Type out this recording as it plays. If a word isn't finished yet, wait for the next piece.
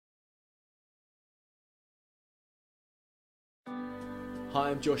Hi,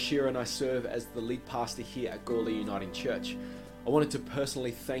 I'm Josh Shearer and I serve as the lead pastor here at Gawley Uniting Church. I wanted to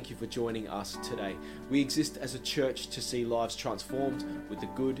personally thank you for joining us today. We exist as a church to see lives transformed with the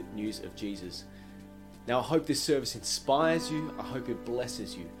good news of Jesus. Now, I hope this service inspires you, I hope it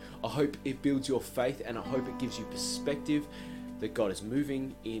blesses you, I hope it builds your faith, and I hope it gives you perspective that God is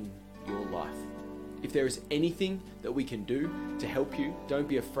moving in your life. If there is anything that we can do to help you, don't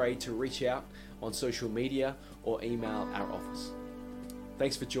be afraid to reach out on social media or email our office.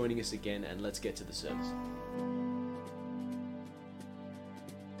 Thanks for joining us again, and let's get to the service.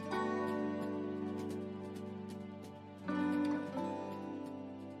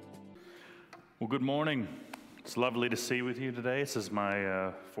 Well, good morning. It's lovely to see with you today. This is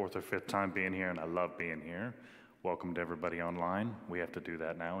my fourth or fifth time being here, and I love being here. Welcome to everybody online. We have to do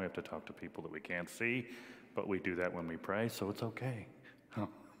that now. We have to talk to people that we can't see, but we do that when we pray, so it's okay.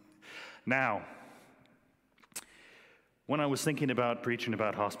 Now, when I was thinking about preaching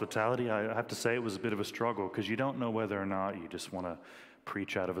about hospitality, I have to say it was a bit of a struggle because you don't know whether or not you just want to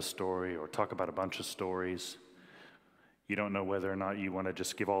preach out of a story or talk about a bunch of stories. You don't know whether or not you want to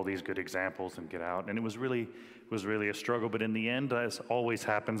just give all these good examples and get out. And it was really a struggle. But in the end, as always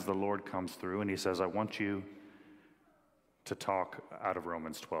happens, the Lord comes through and he says, I want you to talk out of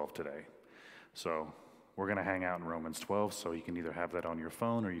Romans 12 today. So we're going to hang out in Romans 12, so you can either have that on your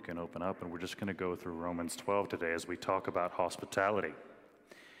phone or you can open up, and we're just going to go through Romans 12 today as we talk about hospitality.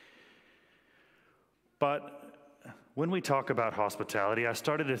 But when we talk about hospitality, I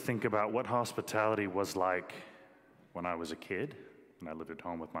started to think about what hospitality was like when I was a kid, and I lived at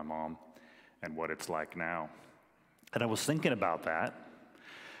home with my mom, and what it's like now. And I was thinking about that,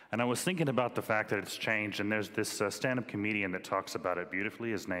 and I was thinking about the fact that it's changed, and there's this stand-up comedian that talks about it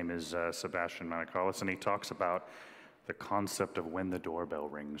beautifully. His name is Sebastian Maniscalco, and he talks about the concept of when the doorbell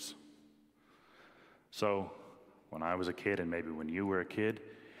rings. So when I was a kid, and maybe when you were a kid,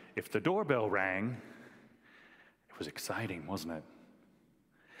 if the doorbell rang, it was exciting, wasn't it?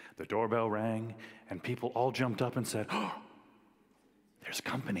 The doorbell rang, and people all jumped up and said, oh, there's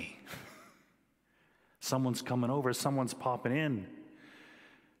company. Someone's coming over, someone's popping in.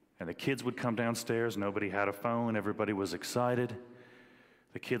 And the kids would come downstairs, nobody had a phone, everybody was excited.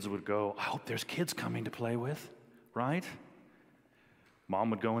 The kids would go, I hope there's kids coming to play with, right?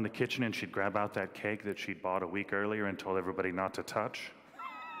 Mom would go in the kitchen and she'd grab out that cake that she'd bought a week earlier and told everybody not to touch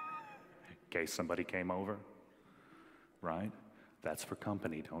in case somebody came over, right? That's for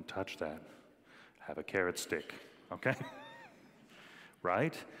company, don't touch that. Have a carrot stick, okay?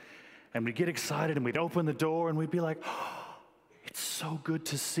 Right? And we'd get excited and we'd open the door and we'd be like, oh, it's so good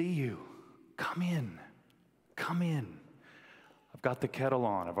to see you. Come in. Come in. I've got the kettle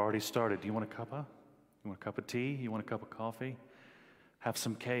on. I've already started. Do you want a cuppa? You want a cup of tea? You want a cup of coffee? Have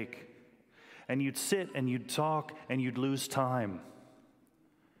some cake. And you'd sit and you'd talk and you'd lose time.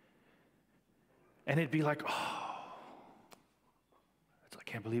 And it'd be like, oh, I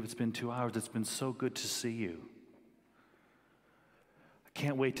can't believe it's been 2 hours. It's been so good to see you. I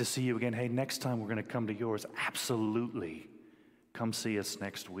can't wait to see you again. Hey, next time we're going to come to yours. Absolutely. Come see us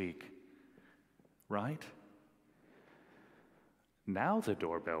next week, right? Now the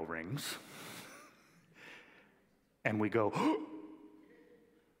doorbell rings, and we go, oh!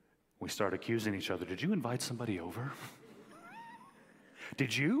 We start accusing each other. Did you invite somebody over?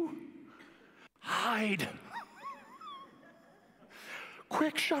 Did you? Hide.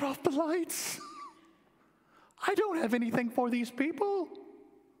 Quick, shut off the lights. I don't have anything for these people.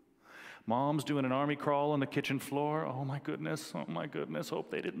 Mom's doing an army crawl on the kitchen floor. Oh my goodness, hope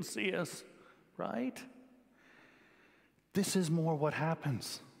they didn't see us, right? This is more what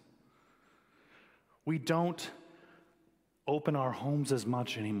happens. We don't open our homes as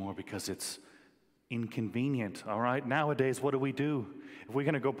much anymore because it's inconvenient, all right? Nowadays, what do? If we're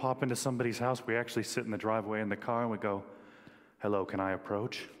gonna go pop into somebody's house, we actually sit in the driveway in the car and we go, hello, can I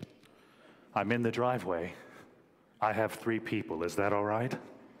approach? I'm in the driveway. I have 3 people, is that all right?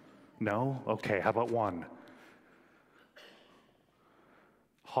 No? Okay, how about 1?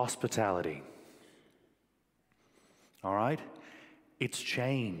 Hospitality. All right? It's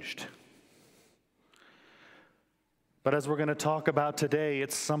changed. But as we're going to talk about today,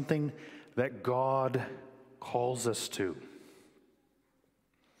 it's something that God calls us to.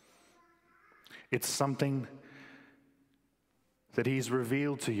 It's something that He's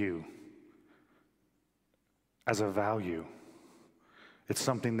revealed to you as a value. It's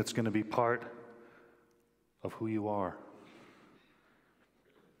something that's going to be part of who you are.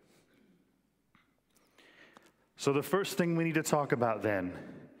 So the first thing we need to talk about then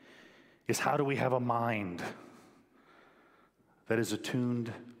is how do we have a mind that is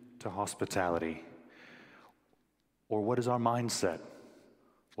attuned to hospitality? Or what is our mindset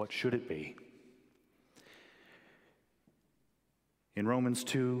What should it be? In Romans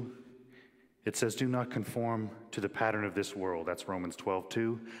 2, it says, do not conform to the pattern of this world. That's Romans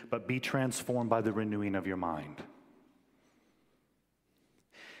 12:2. But be transformed by the renewing of your mind.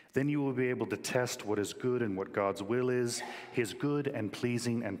 Then you will be able to test what is good and what God's will is, his good and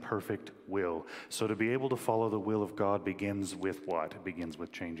pleasing and perfect will. So to be able to follow the will of God begins with what? It begins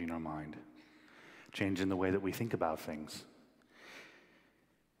with changing our mind, changing the way that we think about things.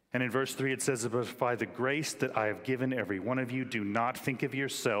 And in verse 3 it says, but by the grace that I have given every one of you, do not think of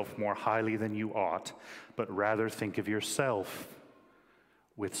yourself more highly than you ought, but rather think of yourself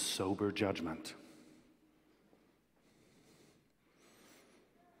with sober judgment.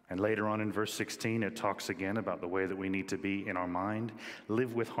 And later on in verse 16, it talks again about the way that we need to be in our mind.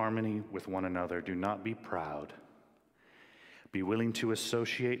 Live with harmony with one another. Do not be proud. Be willing to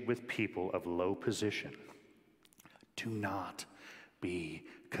associate with people of low position. Do not be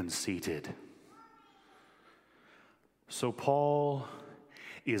conceited. So Paul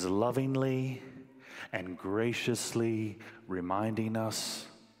is lovingly and graciously reminding us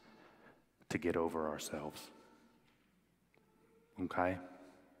to get over ourselves. Okay?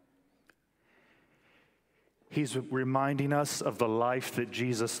 He's reminding us of the life that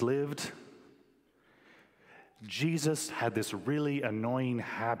Jesus lived. Jesus had this really annoying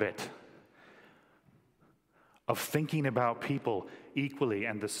habit of thinking about people equally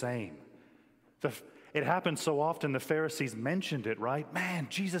and the same. It happened so often, the Pharisees mentioned it, right? Man,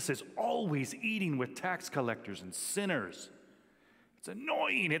 Jesus is always eating with tax collectors and sinners. It's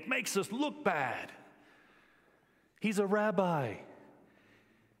annoying. It makes us look bad. He's a rabbi.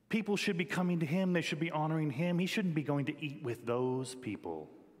 People should be coming to him. They should be honoring him. He shouldn't be going to eat with those people,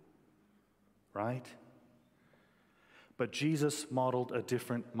 right? But Jesus modeled a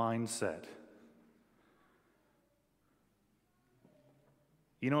different mindset.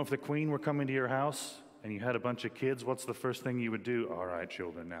 You know, if the queen were coming to your house and you had a bunch of kids, what's the first thing you would do? All right,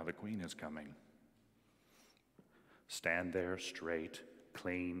 children, now the queen is coming. Stand there straight,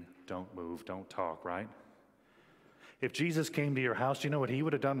 clean, don't move, don't talk, right? If Jesus came to your house, do you know what he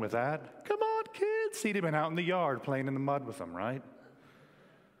would have done with that? Come on, kids. He'd have been out in the yard playing in the mud with them, right?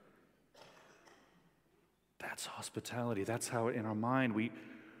 That's hospitality. That's how in our mind we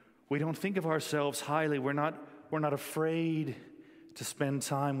don't think of ourselves highly. We're not afraid to spend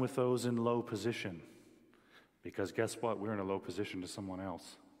time with those in low position. Because guess what? We're in a low position to someone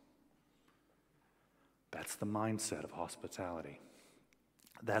else. That's the mindset of hospitality.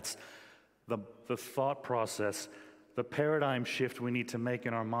 That's the thought process, the paradigm shift we need to make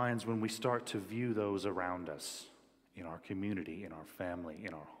in our minds when we start to view those around us, in our community, in our family,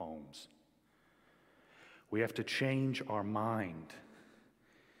 in our homes. We have to change our mind.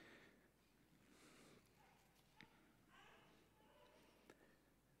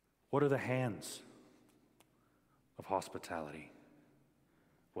 What are the hands of hospitality?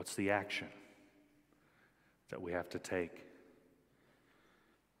 What's the action that we have to take?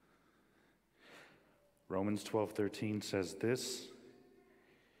 Romans 12:13 says this,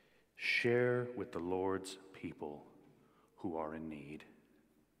 share with the Lord's people who are in need.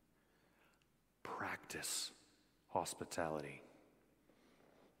 Practice hospitality.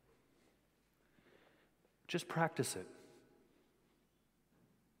 Just practice it.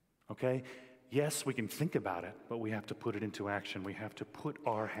 Okay? Yes, we can think about it, but we have to put it into action. We have to put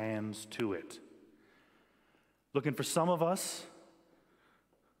our hands to it. Looking for some of us,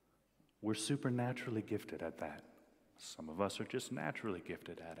 we're supernaturally gifted at that. Some of us are just naturally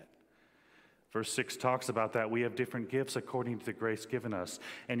gifted at it. Verse 6 talks about that. We have different gifts according to the grace given us.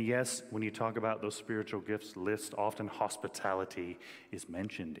 And yes, when you talk about those spiritual gifts list, often hospitality is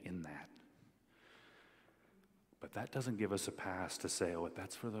mentioned in that. But that doesn't give us a pass to say, oh,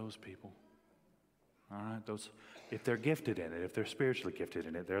 that's for those people. All right, if they're gifted in it, if they're spiritually gifted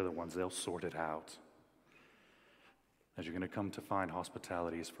in it, they're the ones, they'll sort it out. As you're going to come to find,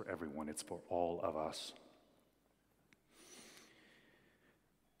 hospitality is for everyone. It's for all of us.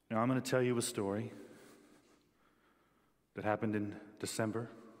 Now, I'm going to tell you a story that happened in December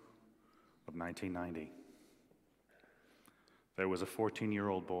of 1990. There was a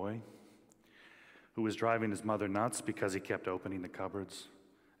 14-year-old boy who was driving his mother nuts because he kept opening the cupboards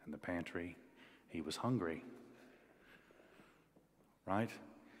and the pantry. He was hungry, right?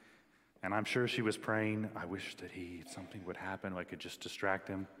 And I'm sure she was praying, I wish that something would happen, I could just distract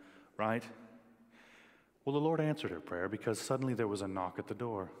him, right? Well, the Lord answered her prayer because suddenly there was a knock at the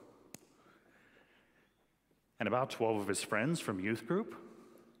door. And about 12 of his friends from youth group,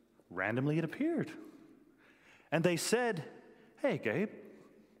 randomly it appeared. And they said, hey, Gabe,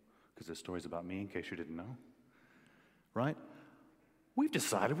 because this story's about me in case you didn't know, right? we've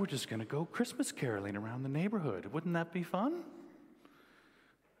decided we're just going to go Christmas caroling around the neighborhood. Wouldn't that be fun?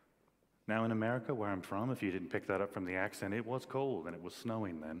 Now in America, where I'm from, if you didn't pick that up from the accent, it was cold and it was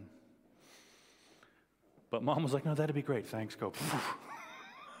snowing then. But Mom was like, no, that'd be great, thanks, go.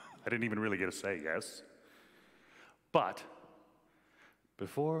 I didn't even really get to say yes. But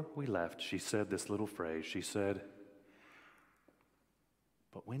before we left, she said this little phrase. She said,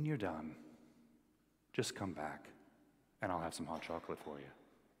 but when you're done, just come back and I'll have some hot chocolate for you.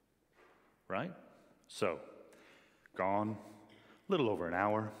 Right? So, gone, a little over an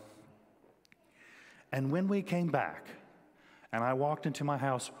hour. And when we came back, and I walked into my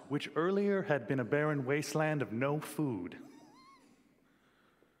house, which earlier had been a barren wasteland of no food,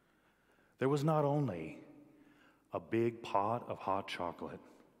 there was not only a big pot of hot chocolate,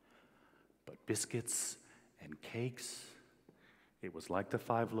 but biscuits and cakes. It was like the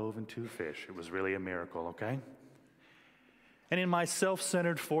 5 loaves and 2 fish. It was really a miracle, okay? And in my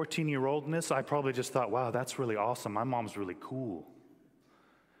self-centered 14-year-oldness, I probably just thought, wow, that's really awesome. My mom's really cool.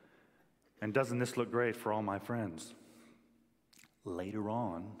 And doesn't this look great for all my friends? Later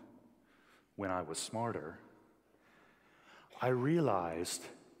on, when I was smarter, I realized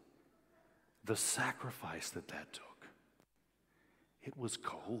the sacrifice that took. It was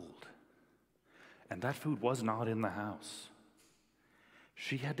cold. And that food was not in the house.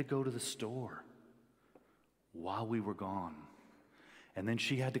 She had to go to the store while we were gone. And then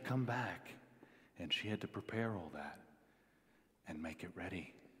she had to come back, and she had to prepare all that and make it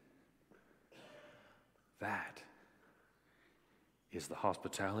ready. That is the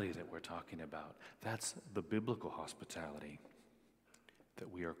hospitality that we're talking about. That's the biblical hospitality that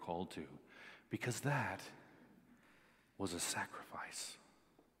we are called to, because that was a sacrifice.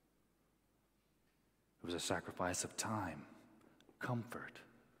 It was a sacrifice of time, comfort,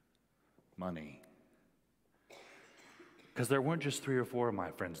 money. Because there weren't just 3 or 4 of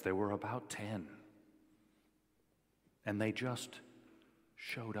my friends, there were about 10. And they just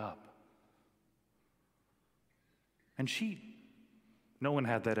showed up. And no one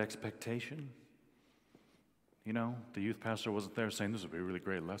had that expectation. You know, the youth pastor wasn't there saying, this would be a really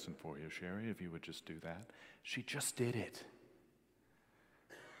great lesson for you, Sherry, if you would just do that. She just did it.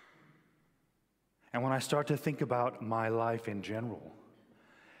 And when I start to think about my life in general,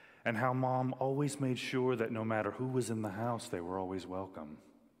 and how Mom always made sure that no matter who was in the house, they were always welcome.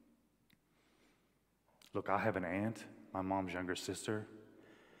 Look, I have an aunt, my mom's younger sister,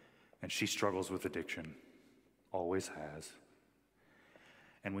 and she struggles with addiction. Always has.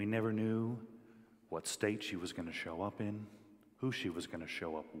 And we never knew what state she was going to show up in, who she was going to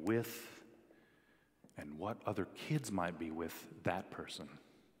show up with, and what other kids might be with that person,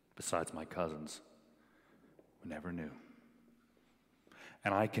 besides my cousins. We never knew.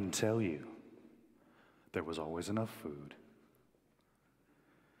 And I can tell you, there was always enough food.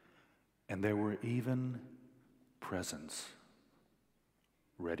 And there were even presents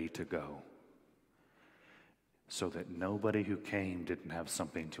ready to go, so that nobody who came didn't have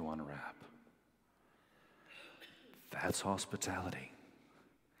something to unwrap. That's hospitality.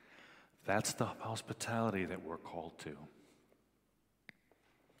 That's the hospitality that we're called to.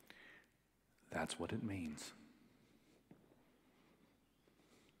 That's what it means.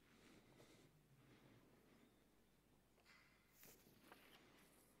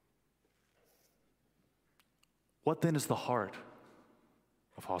 What then is the heart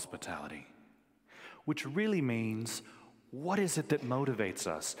of hospitality? Which really means, what is it that motivates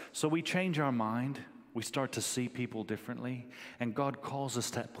us? So we change our mind, we start to see people differently, and God calls us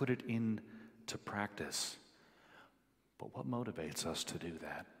to put it into practice. But what motivates us to do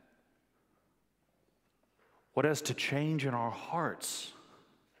that? What has to change in our hearts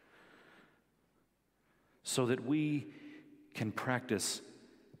so that we can practice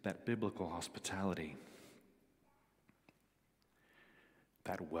that biblical hospitality,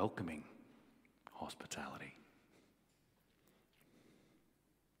 that welcoming hospitality?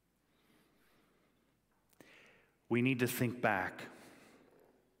 We need to think back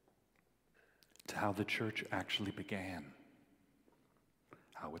to how the church actually began,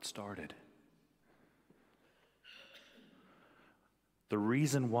 how it started. The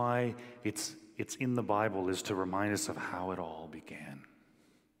reason why it's in the Bible is to remind us of how it all began.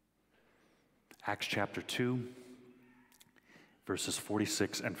 Acts chapter 2, verses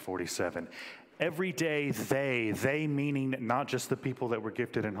 46 and 47. Every day they meaning not just the people that were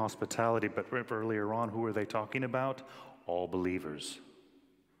gifted in hospitality, but earlier on, who are they talking about? All believers.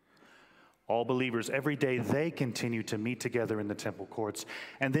 All believers, every day they continued to meet together in the temple courts,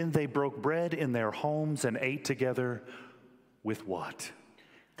 and then they broke bread in their homes and ate together with what?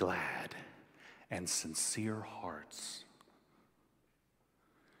 Glad and sincere hearts,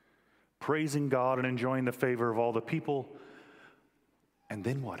 praising God and enjoying the favor of all the people. And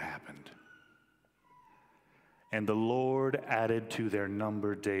then what happened? And the Lord added to their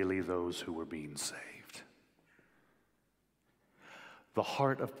number daily those who were being saved. The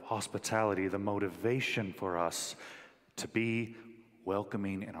heart of hospitality, the motivation for us to be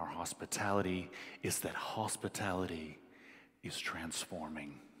welcoming in our hospitality is that hospitality is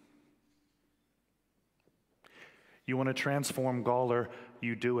transforming. You want to transform Gawler,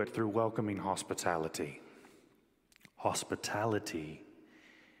 you do it through welcoming hospitality. Hospitality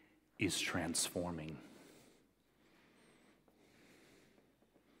is transforming.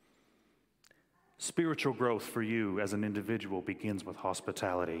 Spiritual growth for you as an individual begins with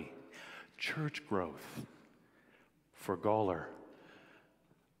hospitality. Church growth for Gawler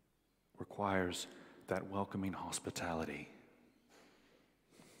requires that welcoming hospitality.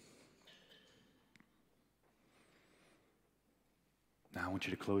 Now I want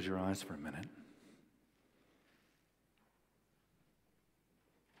you to close your eyes for a minute.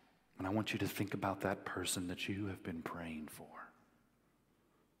 And I want you to think about that person that you have been praying for.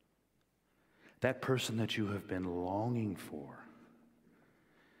 That person that you have been longing for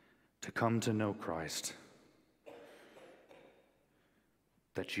to come to know Christ.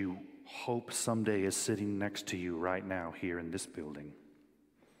 That you hope someday is sitting next to you right now here in this building.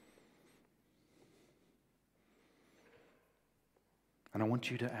 And I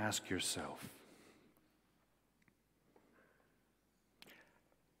want you to ask yourself,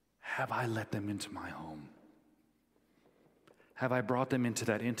 have I let them into my home? Have I brought them into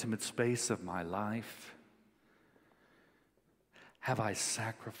that intimate space of my life? Have I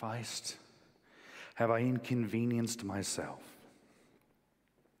sacrificed? Have I inconvenienced myself?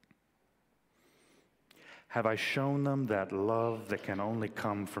 Have I shown them that love that can only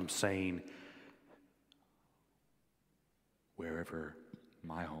come from saying, wherever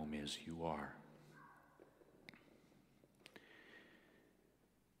my home is, you are?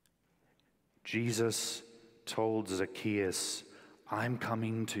 Jesus told Zacchaeus, I'm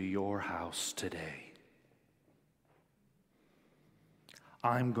coming to your house today.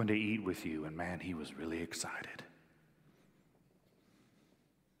 I'm going to eat with you. And man, he was really excited.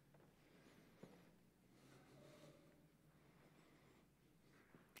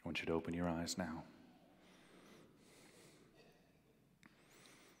 I want you to open your eyes now.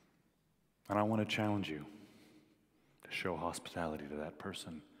 And I want to challenge you to show hospitality to that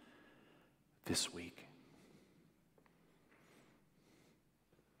person this week.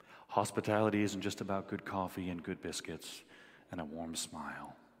 Hospitality isn't just about good coffee and good biscuits and a warm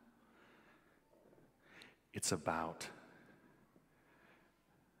smile. It's about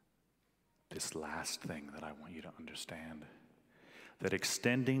this last thing that I want you to understand. That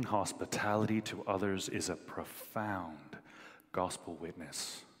extending hospitality to others is a profound gospel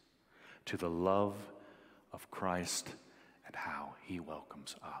witness to the love of Christ and how he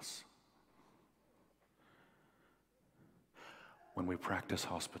welcomes us. When we practice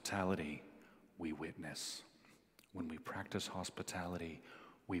hospitality, we witness. When we practice hospitality,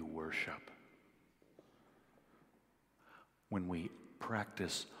 we worship. When we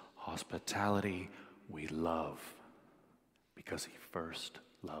practice hospitality, we love because he first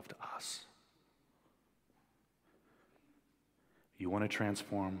loved us. You want to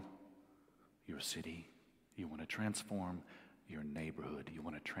transform your city. You want to transform your neighborhood. You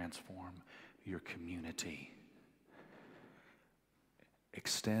want to transform your community.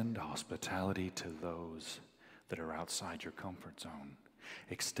 Extend hospitality to those that are outside your comfort zone.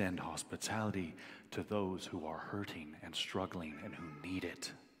 Extend hospitality to those who are hurting and struggling and who need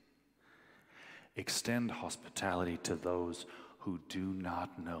it. Extend hospitality to those who do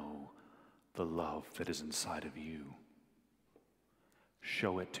not know the love that is inside of you.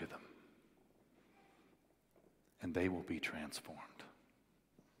 Show it to them, and they will be transformed.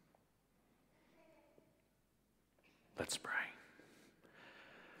 Let's pray.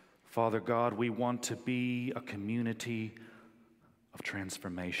 Father God, we want to be a community of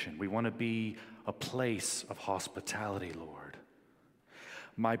transformation. We want to be a place of hospitality, Lord.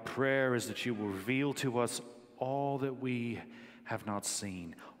 My prayer is that you will reveal to us all that we have not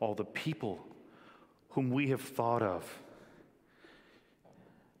seen, all the people whom we have thought of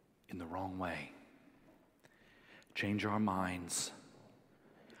in the wrong way. Change our minds,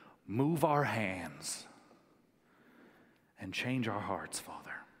 move our hands, and change our hearts, Father.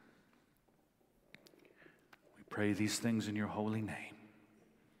 We pray these things in your holy name.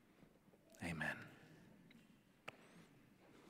 Amen.